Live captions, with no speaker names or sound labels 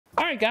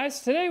Alright guys,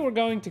 today we're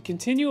going to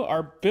continue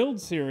our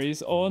build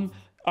series on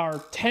our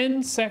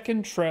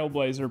 10-second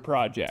Trailblazer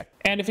project.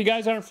 And if you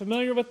guys aren't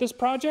familiar with this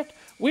project,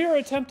 we are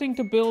attempting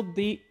to build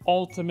the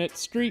ultimate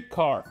street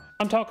car.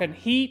 I'm talking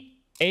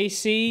heat,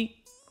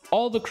 AC,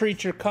 all the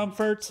creature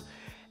comforts,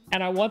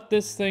 and I want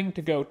this thing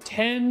to go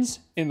 10s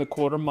in the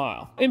quarter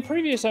mile. In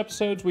previous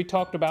episodes, we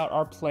talked about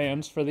our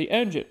plans for the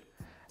engine.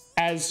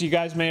 As you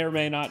guys may or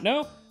may not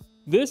know,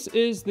 this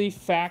is the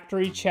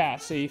factory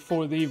chassis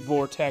for the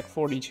Vortec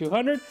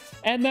 4200,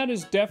 and that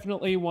is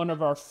definitely one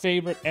of our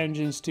favorite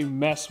engines to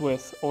mess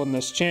with on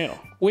this channel.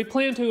 We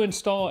plan to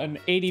install an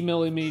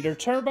 80mm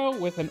turbo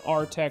with an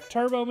RTEC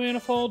turbo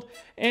manifold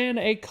and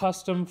a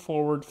custom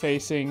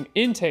forward-facing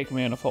intake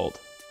manifold.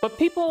 But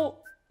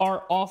people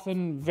are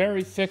often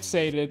very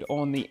fixated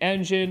on the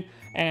engine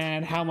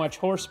and how much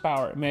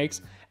horsepower it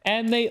makes,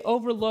 and they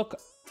overlook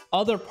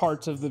other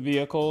parts of the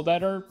vehicle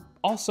that are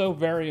also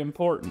very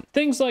important.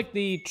 Things like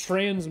the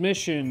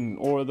transmission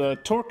or the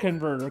torque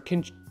converter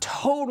can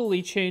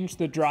totally change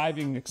the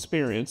driving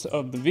experience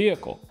of the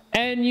vehicle.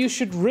 And you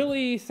should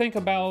really think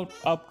about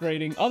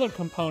upgrading other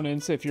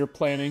components if you're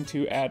planning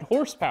to add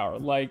horsepower,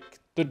 like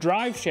the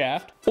drive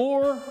shaft,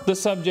 or the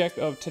subject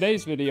of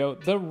today's video,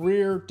 the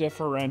rear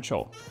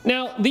differential.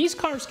 Now, these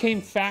cars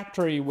came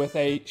factory with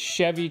a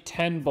Chevy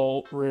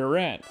 10-bolt rear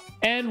end,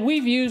 and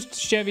we've used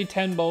Chevy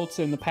 10 bolts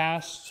in the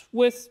past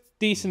with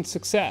decent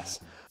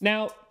success.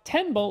 Now,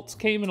 10 bolts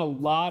came in a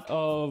lot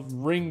of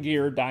ring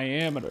gear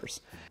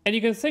diameters, and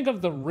you can think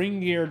of the ring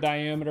gear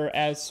diameter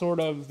as sort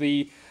of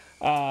the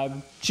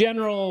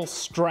general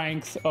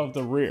strength of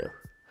the rear.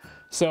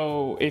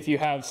 So if you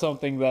have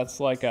something that's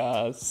like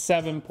a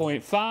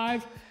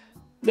 7.5,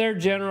 they're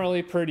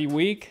generally pretty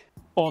weak.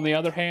 On the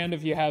other hand,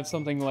 if you have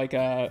something like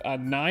a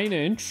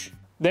 9-inch,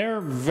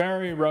 they're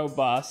very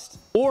robust.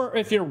 Or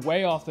if you're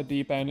way off the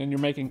deep end and you're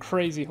making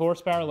crazy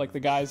horsepower like the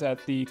guys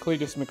at the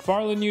Cletus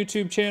McFarlane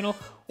YouTube channel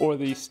or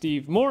the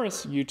Steve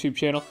Morris YouTube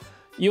channel,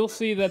 you'll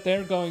see that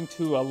they're going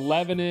to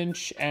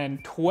 11-inch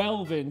and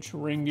 12-inch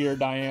ring gear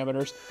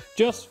diameters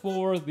just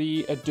for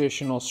the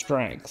additional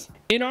strength.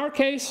 In our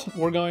case,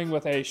 we're going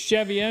with a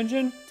Chevy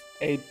engine,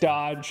 a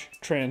Dodge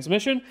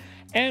transmission,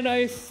 and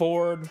a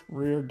Ford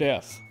rear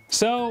diff.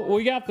 So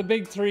we got the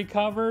big three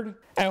covered,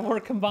 and we're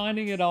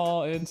combining it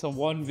all into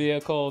one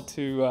vehicle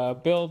to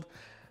build,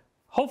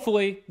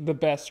 hopefully, the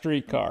best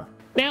street car.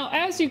 Now,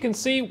 as you can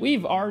see,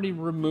 we've already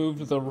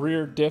removed the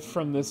rear diff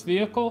from this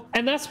vehicle,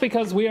 and that's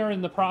because we are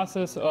in the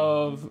process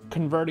of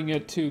converting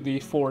it to the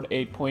Ford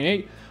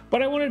 8.8,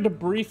 but I wanted to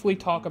briefly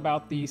talk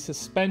about the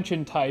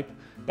suspension type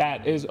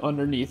that is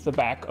underneath the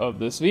back of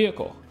this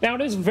vehicle. Now,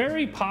 it is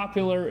very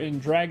popular in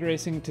drag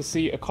racing to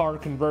see a car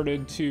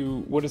converted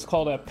to what is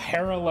called a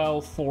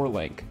parallel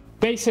four-link.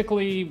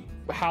 Basically,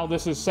 how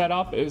this is set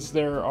up is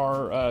there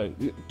are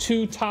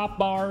two top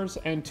bars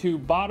and two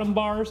bottom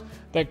bars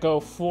that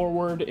go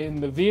forward in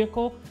the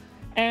vehicle,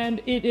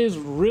 and it is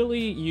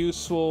really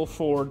useful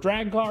for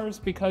drag cars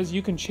because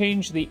you can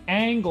change the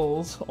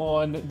angles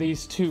on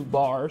these two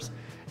bars,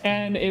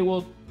 and it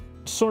will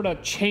sort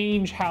of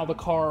change how the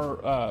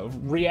car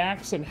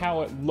reacts and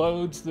how it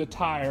loads the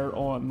tire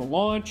on the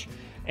launch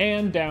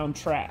and down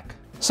track.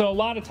 So a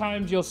lot of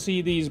times you'll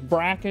see these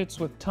brackets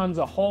with tons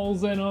of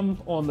holes in them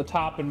on the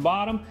top and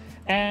bottom,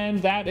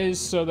 and that is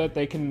so that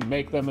they can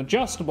make them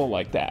adjustable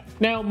like that.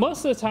 Now,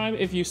 most of the time,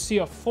 if you see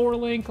a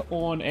four-link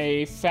on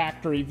a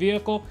factory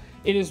vehicle,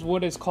 it is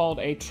what is called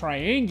a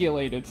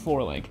triangulated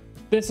four-link.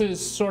 This is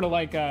sort of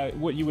like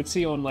what you would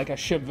see on like a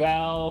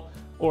Chevelle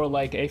or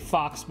like a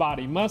Fox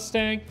body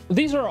Mustang.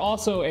 These are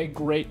also a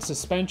great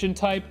suspension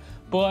type,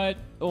 but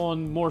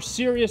on more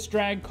serious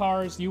drag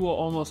cars, you will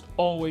almost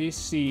always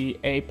see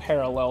a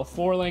parallel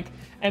four-link,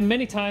 and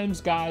many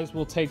times guys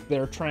will take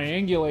their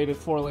triangulated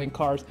four-link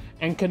cars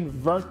and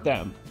convert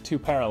them to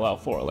parallel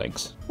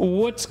four-links.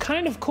 What's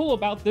kind of cool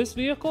about this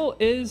vehicle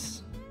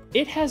is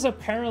it has a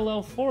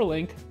parallel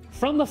four-link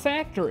from the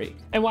factory.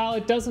 And while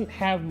it doesn't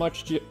have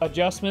much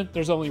adjustment,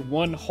 there's only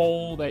one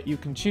hole that you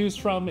can choose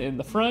from in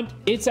the front,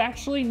 it's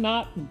actually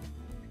not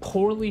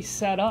poorly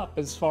set up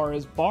as far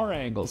as bar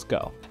angles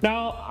go.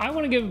 Now, I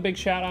want to give a big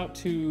shout out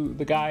to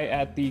the guy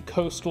at the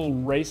Coastal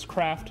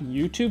Racecraft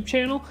YouTube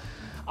channel.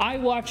 I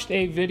watched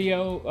a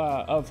video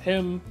of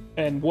him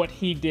and what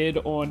he did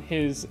on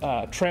his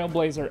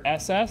Trailblazer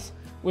SS,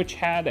 which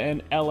had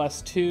an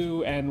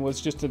LS2 and was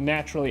just a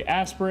naturally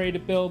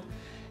aspirated build,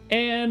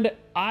 and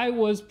I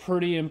was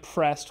pretty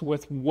impressed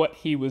with what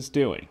he was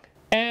doing.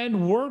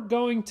 And we're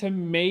going to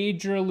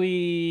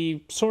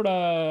majorly sort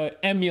of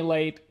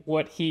emulate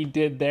what he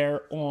did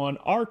there on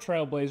our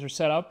Trailblazer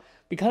setup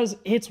because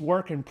it's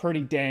working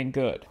pretty dang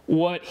good.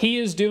 What he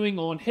is doing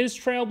on his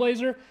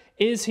Trailblazer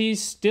is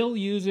he's still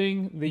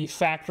using the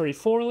factory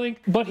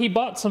four-link, but he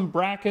bought some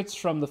brackets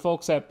from the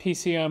folks at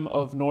PCM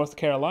of North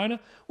Carolina,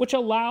 which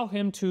allow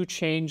him to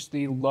change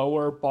the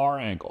lower bar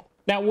angle.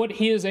 Now, what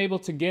he is able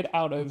to get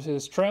out of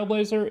his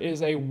Trailblazer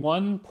is a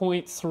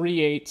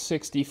 1.38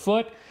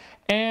 60-foot,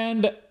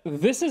 and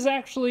this is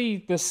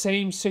actually the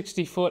same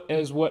 60-foot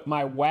as what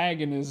my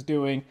wagon is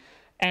doing,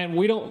 and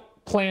we don't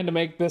plan to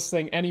make this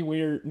thing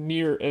anywhere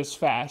near as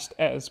fast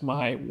as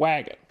my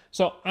wagon.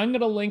 So I'm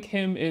going to link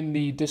him in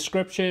the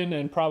description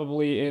and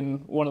probably in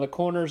one of the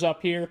corners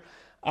up here.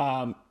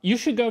 You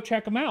should go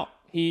check him out.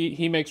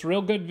 He makes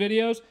real good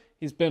videos.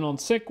 He's been on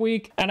Sick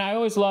Week, and I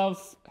always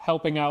love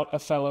helping out a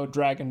fellow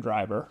dragon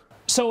driver.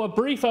 So a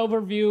brief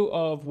overview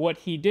of what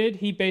he did.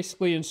 He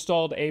basically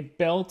installed a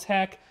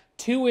Beltec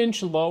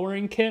 2-inch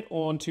lowering kit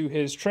onto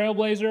his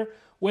Trailblazer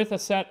with a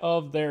set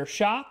of their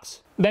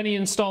shocks. Then he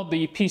installed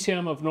the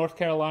PCM of North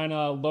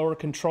Carolina lower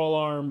control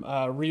arm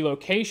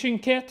relocation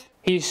kit.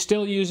 He's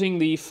still using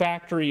the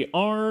factory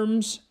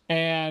arms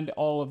and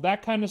all of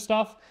that kind of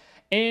stuff.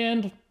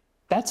 And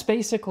that's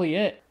basically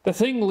it. The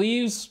thing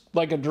leaves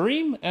like a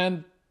dream,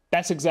 and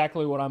that's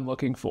exactly what I'm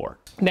looking for.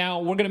 Now,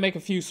 we're gonna make a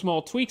few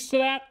small tweaks to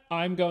that.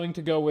 I'm going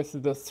to go with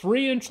the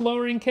 3-inch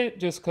lowering kit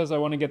just because I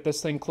want to get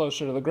this thing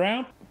closer to the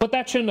ground. But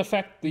that shouldn't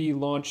affect the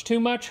launch too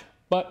much,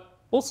 but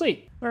we'll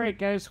see. All right,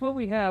 guys, what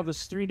we have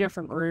is 3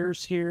 different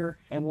rears here,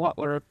 and what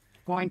we're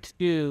going to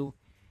do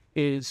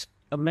is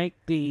make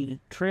the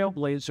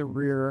Trailblazer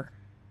rear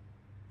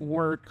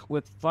work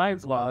with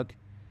 5-lug,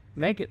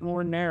 make it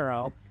more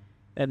narrow,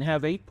 and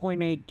have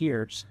 8.8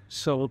 gears.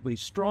 So it'll be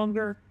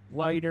stronger,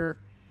 lighter,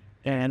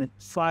 and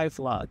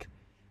 5-lug.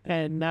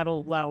 And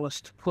that'll allow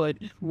us to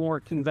put more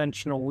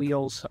conventional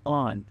wheels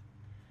on.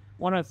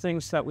 One of the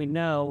things that we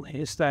know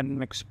is that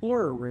an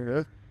Explorer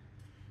rear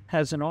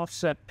has an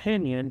offset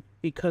pinion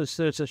because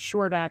there's a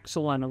short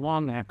axle and a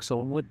long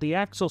axle. With the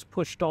axles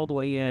pushed all the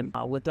way in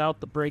without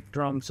the brake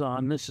drums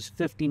on, this is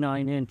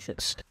 59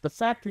 inches. The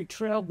factory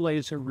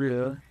Trailblazer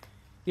rear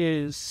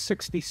is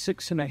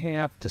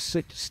 66.5 to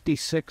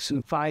 66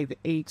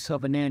 5/8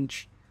 of an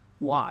inch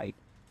wide.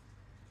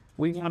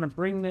 We want to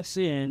bring this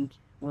in.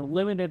 We're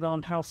limited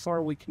on how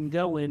far we can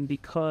go in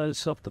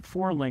because of the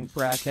 4-link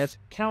bracket.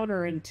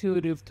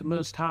 Counterintuitive to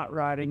most hot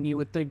rodding, you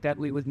would think that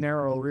we would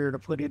narrow rear to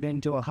put it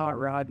into a hot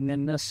rod, and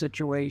in this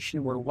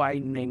situation, we're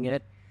widening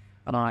it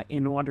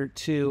in order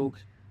to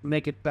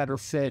make it better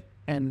fit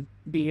and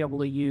be able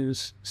to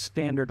use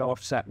standard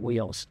offset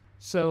wheels.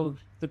 So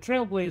the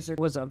Trailblazer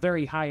was a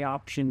very high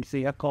option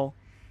vehicle.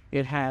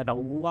 It had a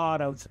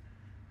lot of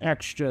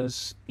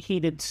extras,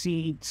 heated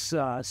seats,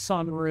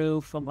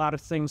 sunroof, a lot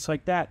of things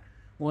like that.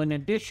 Well, in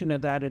addition to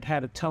that, it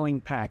had a towing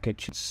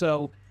package.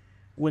 So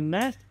when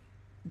that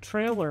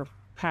trailer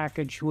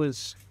package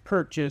was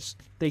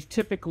purchased, they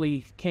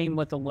typically came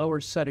with a lower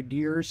set of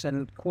gears,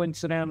 and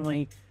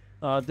coincidentally,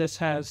 this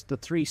has the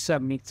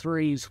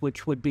 373s,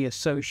 which would be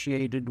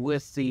associated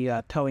with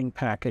the towing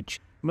package.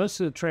 Most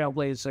of the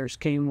Trailblazers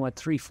came with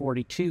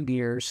 342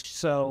 gears,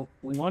 so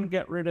we want to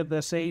get rid of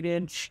this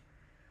 8-inch.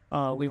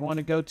 We want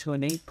to go to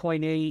an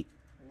 8.8,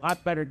 a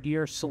lot better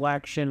gear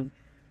selection,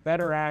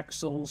 better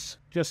axles,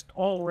 just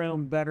all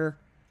around better.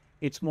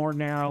 It's more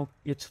narrow,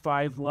 it's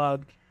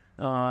 5-lug.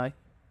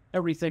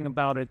 Everything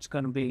about it's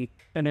going to be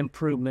an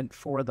improvement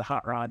for the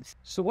hot rods.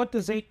 So what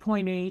does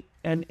 8.8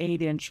 and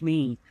 8-inch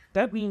mean?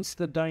 That means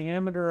the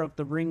diameter of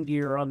the ring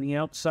gear on the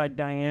outside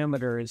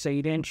diameter is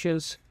 8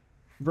 inches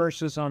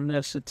versus on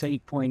this it's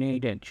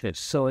 8.8 inches.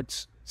 So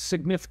it's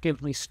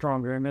significantly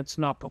stronger, and it's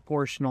not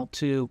proportional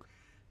to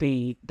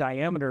the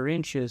diameter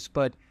inches,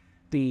 but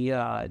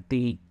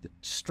the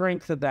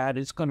strength of that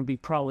is going to be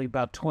probably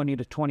about 20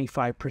 to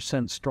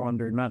 25%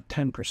 stronger, not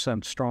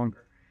 10%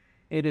 stronger.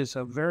 It is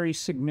a very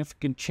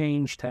significant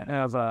change to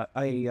have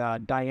a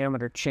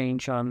diameter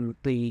change on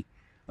the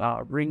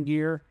ring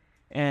gear.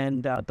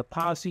 And the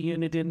posi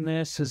unit in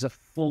this is a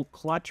full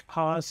clutch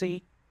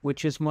posi,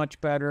 which is much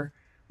better,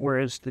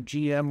 whereas the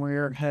GM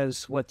rear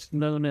has what's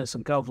known as a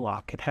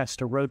govlock. It has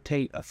to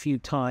rotate a few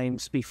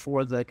times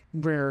before the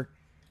rear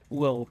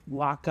will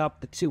lock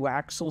up the 2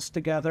 axles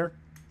together.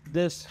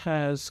 This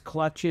has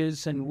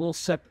clutches, and we'll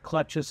set the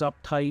clutches up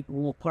tight.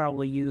 We'll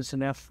probably use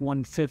an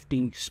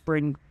F-150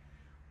 spring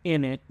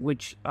in it,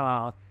 which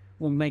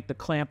will make the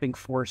clamping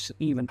force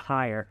even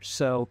higher.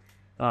 So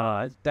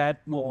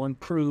that will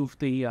improve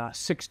the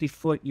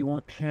 60-foot. You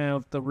won't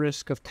have the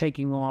risk of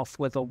taking off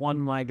with a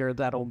one-lighter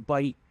that'll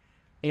bite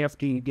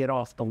after you get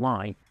off the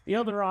line. The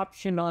other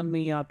option on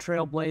the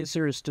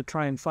Trailblazer is to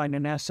try and find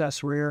an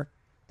SS rear.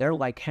 They're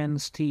like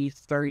hen's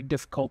teeth, very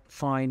difficult to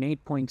find,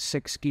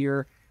 8.6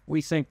 gear.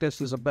 We think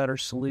this is a better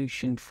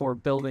solution for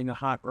building a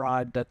hot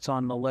rod that's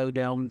on the low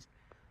down,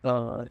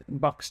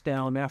 bucks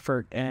down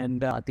effort,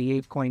 and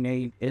the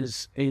 8.8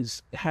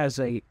 has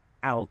a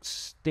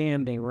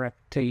outstanding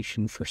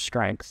reputation for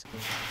strength.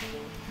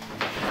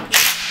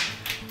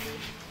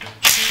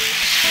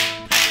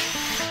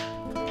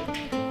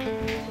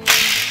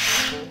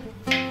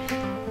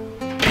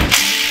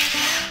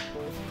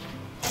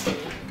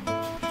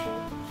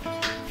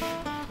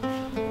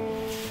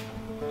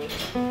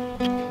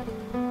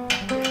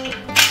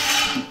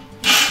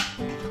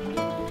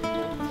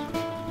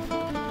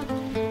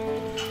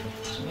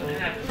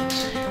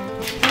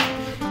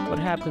 What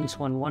happens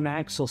when one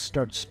axle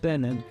starts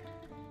spinning,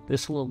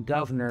 this little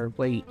governor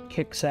weight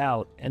kicks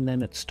out, and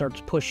then it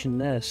starts pushing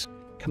this,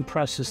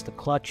 compresses the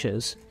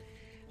clutches,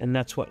 and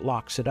that's what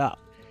locks it up.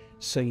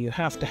 So you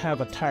have to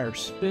have a tire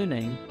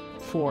spinning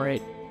for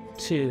it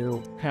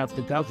to have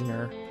the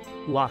governor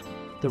lock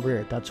the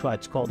rear. That's why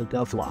it's called a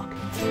gov lock.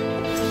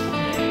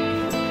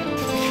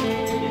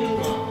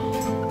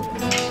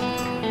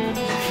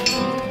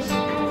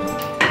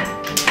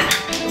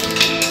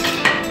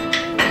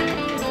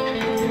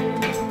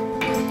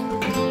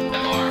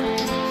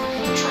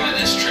 Try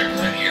this trick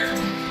right here.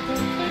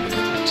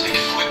 Take a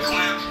quick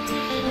clamp.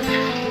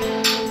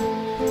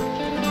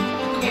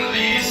 One of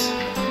these.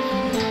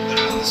 Put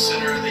it on the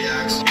center of the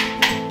axle.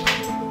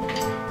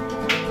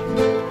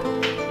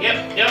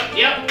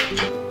 Yep.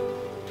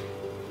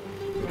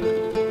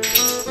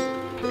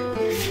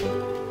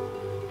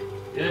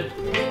 Good.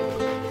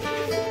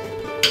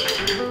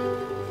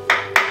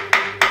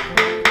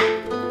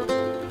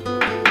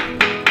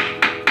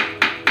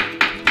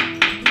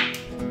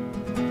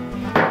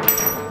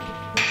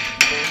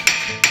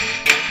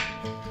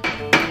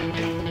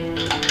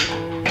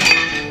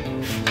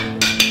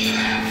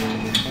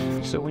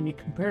 So when you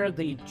compare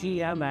the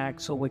GM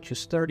axle, which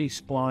is 30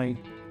 spline,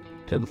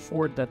 to the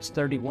Ford that's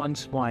 31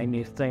 spline,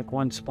 you think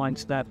one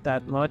spline's not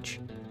that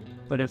much,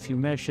 but if you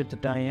measure the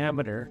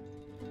diameter,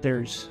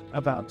 there's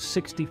about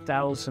 60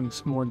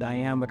 thousandths more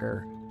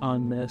diameter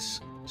on this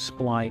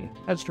spline.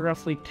 That's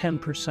roughly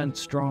 10%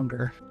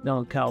 stronger.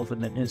 No,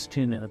 Calvin and his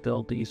tuning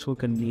abilities, we're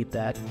gonna need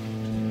that.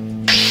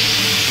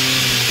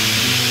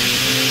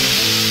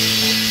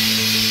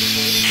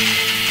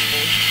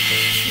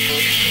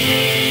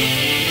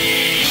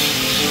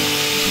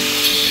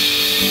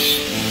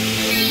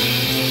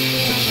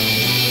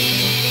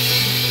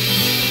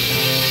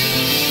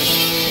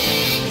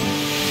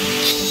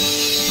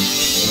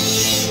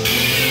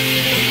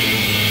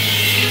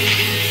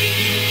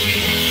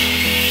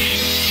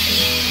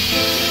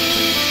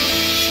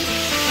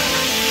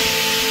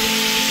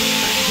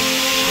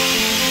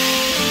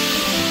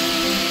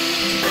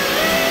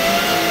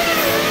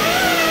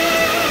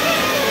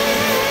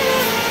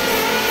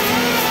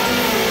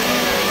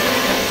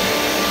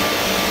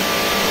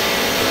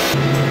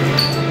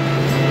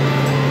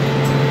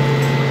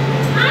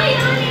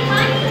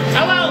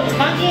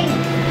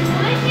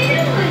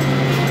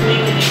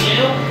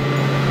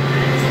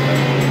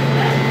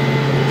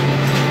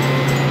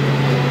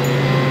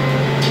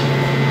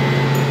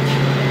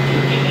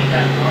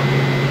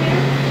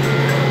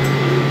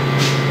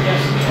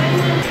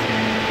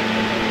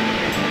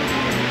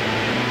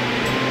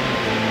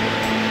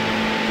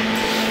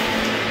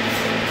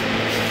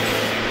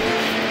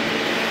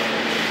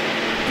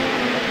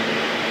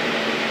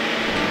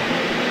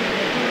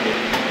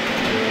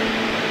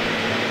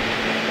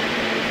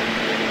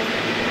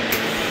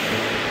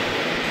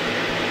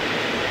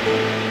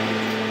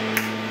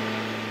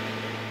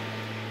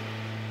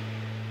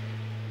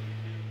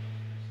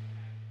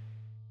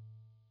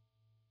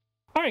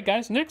 Alright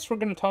guys, next we're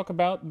going to talk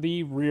about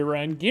the rear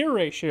end gear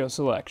ratio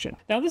selection.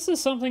 Now this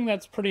is something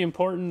that's pretty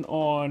important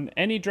on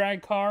any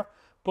drag car,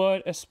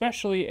 but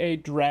especially a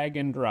drag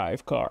and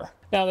drive car.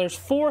 Now there's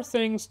 4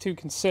 things to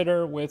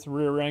consider with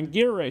rear end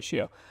gear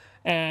ratio.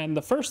 And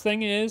the first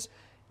thing is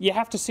you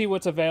have to see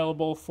what's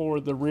available for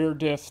the rear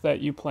diff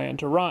that you plan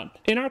to run.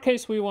 In our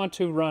case, we want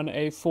to run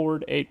a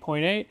Ford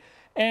 8.8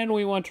 and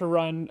we want to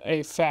run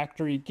a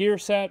factory gear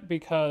set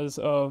because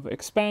of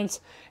expense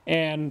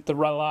and the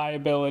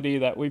reliability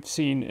that we've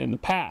seen in the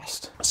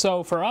past.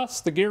 So for us,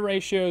 the gear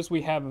ratios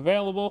we have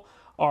available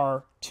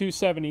are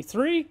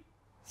 273,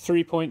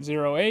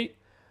 3.08,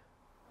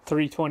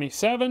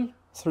 327,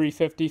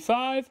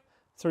 355,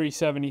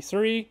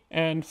 373,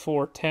 and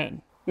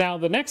 410. Now,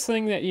 the next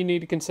thing that you need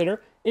to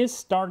consider is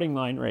starting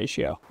line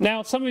ratio.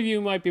 Now, some of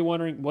you might be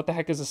wondering, what the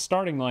heck is a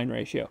starting line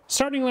ratio?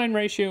 Starting line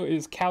ratio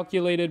is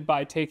calculated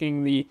by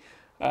taking the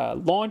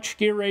launch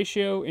gear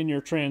ratio in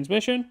your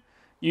transmission,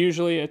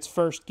 usually it's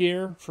first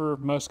gear for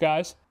most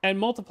guys, and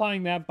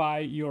multiplying that by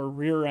your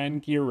rear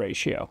end gear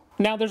ratio.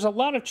 Now, there's a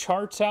lot of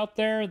charts out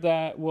there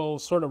that will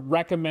sort of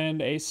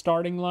recommend a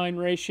starting line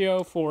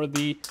ratio for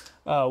the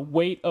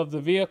weight of the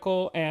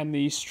vehicle and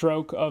the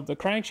stroke of the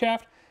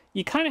crankshaft.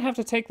 You kind of have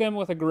to take them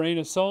with a grain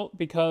of salt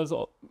because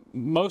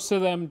most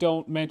of them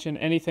don't mention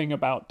anything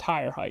about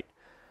tire height.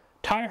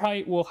 Tire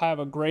height will have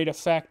a great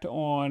effect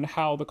on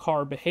how the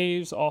car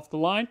behaves off the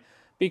line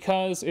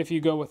because if you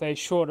go with a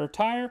shorter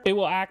tire, it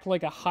will act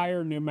like a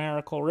higher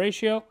numerical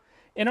ratio.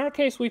 In our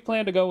case, we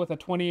plan to go with a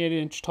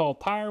 28-inch tall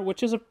tire,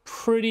 which is a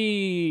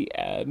pretty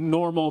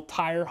normal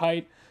tire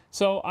height.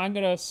 So I'm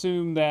going to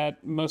assume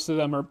that most of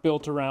them are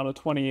built around a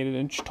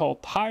 28-inch tall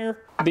tire.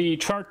 The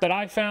chart that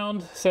I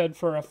found said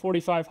for a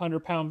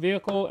 4,500-pound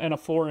vehicle and a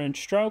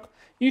 4-inch stroke,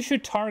 you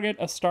should target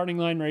a starting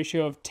line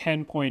ratio of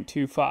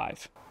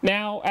 10.25.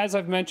 Now, as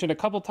I've mentioned a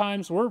couple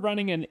times, we're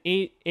running an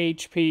 8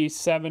 HP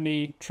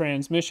 70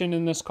 transmission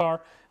in this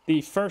car.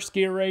 The first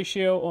gear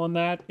ratio on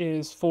that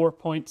is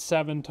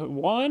 4.7 to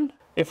 1.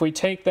 If we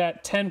take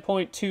that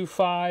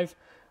 10.25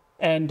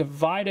 and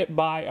divide it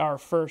by our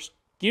first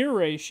gear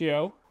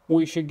ratio,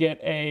 we should get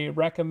a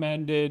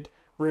recommended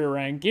rear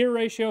end gear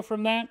ratio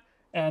from that,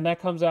 and that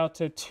comes out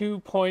to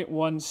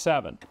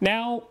 2.17.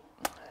 Now,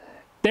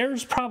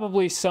 There's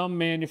probably some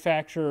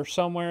manufacturer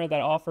somewhere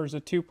that offers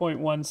a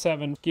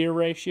 2.17 gear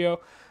ratio,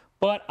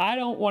 but I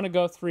don't want to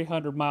go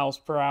 300 miles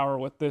per hour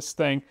with this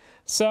thing,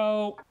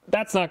 so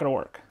that's not going to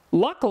work.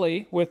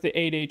 Luckily, with the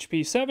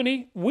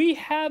 8HP70, we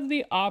have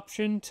the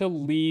option to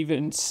leave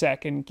in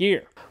second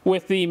gear.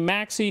 With the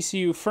Max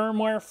ECU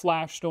firmware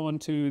flashed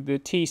onto the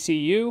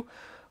TCU,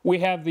 we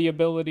have the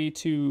ability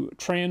to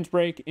trans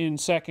brake in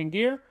second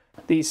gear.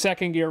 The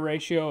second gear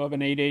ratio of an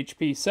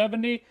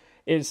 8HP70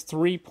 is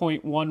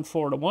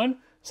 3.14 to 1.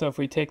 So if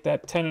we take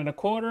that 10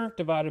 1/4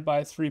 divided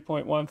by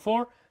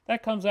 3.14,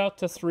 that comes out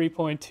to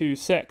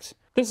 3.26.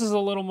 This is a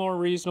little more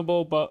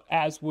reasonable, but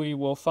as we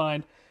will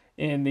find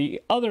in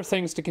the other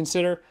things to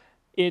consider,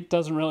 it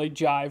doesn't really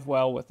jive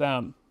well with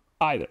them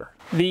either.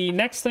 The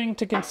next thing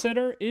to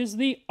consider is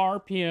the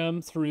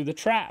RPM through the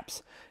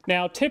traps.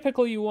 Now,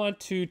 typically you want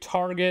to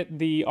target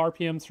the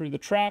RPM through the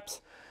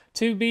traps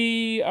to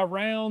be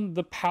around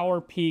the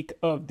power peak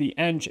of the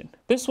engine.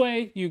 This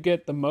way you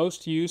get the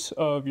most use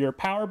of your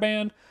power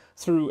band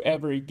through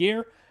every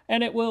gear,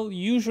 and it will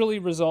usually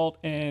result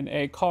in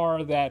a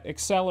car that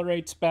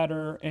accelerates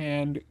better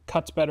and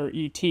cuts better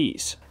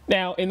ETs.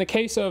 Now, in the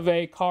case of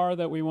a car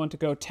that we want to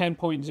go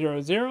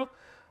 10.00,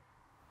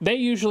 they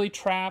usually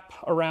trap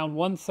around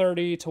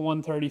 130 to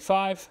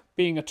 135.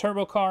 Being a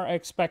turbo car, I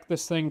expect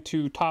this thing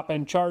to top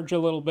end charge a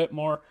little bit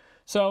more,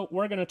 so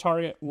we're going to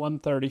target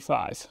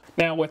 135.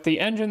 Now, with the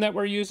engine that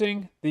we're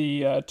using,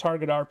 the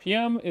target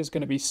RPM is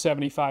going to be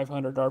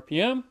 7,500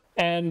 RPM.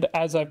 And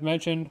as I've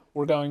mentioned,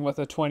 we're going with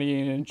a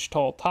 28-inch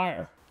tall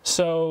tire.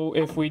 So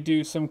if we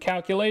do some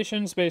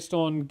calculations based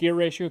on gear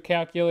ratio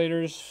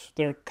calculators,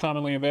 they're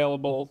commonly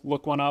available,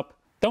 look one up.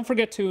 Don't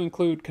forget to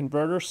include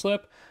converter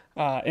slip.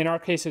 In our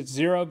case, it's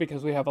 0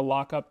 because we have a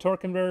lock-up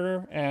torque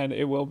converter and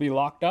it will be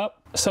locked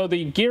up. So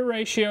the gear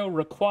ratio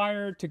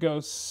required to go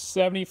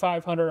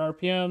 7,500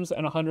 RPMs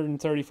and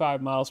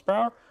 135 miles per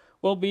hour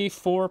will be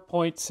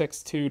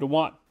 4.62 to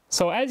 1.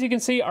 So as you can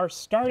see, our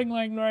starting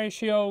lane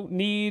ratio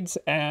needs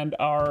and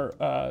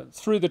our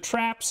through the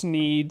traps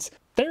needs,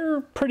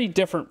 they're pretty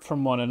different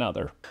from one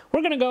another.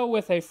 We're going to go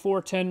with a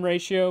 4:10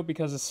 ratio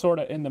because it's sort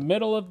of in the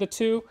middle of the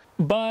two,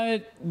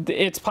 but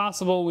it's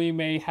possible we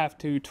may have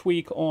to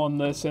tweak on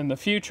this in the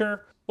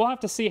future. We'll have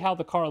to see how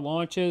the car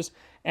launches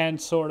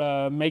and sort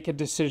of make a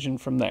decision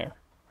from there.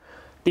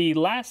 The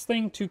last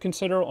thing to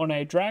consider on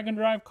a drag and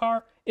drive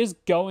car is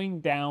going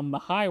down the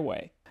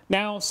highway.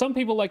 Now, some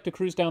people like to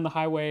cruise down the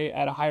highway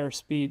at a higher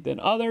speed than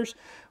others.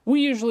 We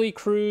usually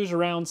cruise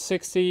around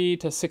 60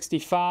 to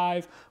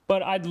 65,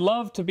 but I'd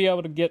love to be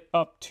able to get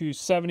up to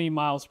 70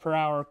 miles per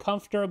hour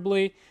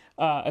comfortably,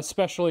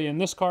 especially in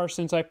this car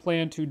since I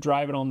plan to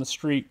drive it on the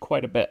street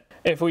quite a bit.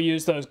 If we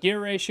use those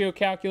gear ratio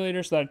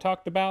calculators that I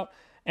talked about,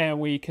 and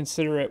we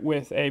consider it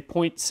with a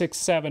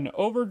 0.67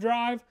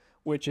 overdrive,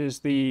 which is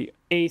the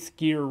 8th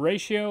gear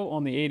ratio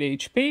on the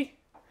 8HP,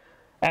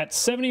 at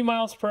 70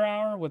 miles per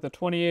hour with a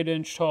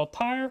 28-inch tall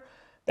tire,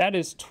 that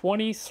is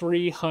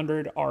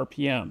 2,300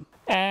 RPM.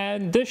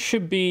 And this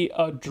should be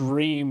a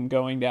dream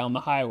going down the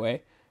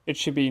highway. It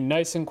should be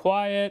nice and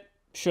quiet,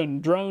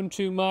 shouldn't drone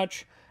too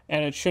much,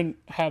 and it shouldn't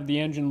have the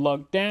engine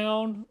lugged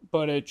down,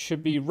 but it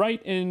should be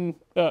right in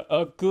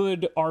a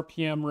good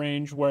RPM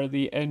range where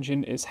the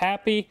engine is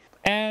happy.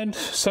 And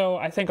so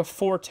I think a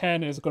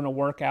 410 is going to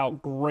work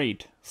out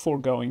great for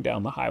going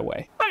down the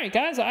highway. Alright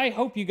guys, I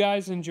hope you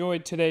guys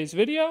enjoyed today's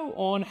video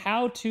on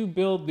how to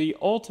build the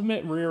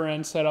ultimate rear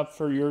end setup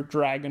for your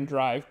drag and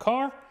drive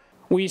car.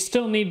 We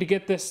still need to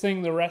get this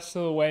thing the rest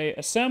of the way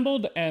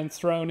assembled and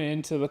thrown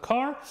into the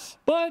car,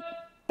 but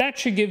that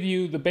should give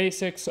you the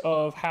basics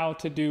of how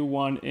to do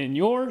one in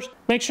yours.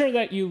 Make sure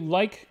that you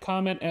like,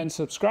 comment, and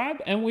subscribe,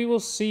 and we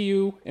will see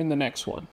you in the next one.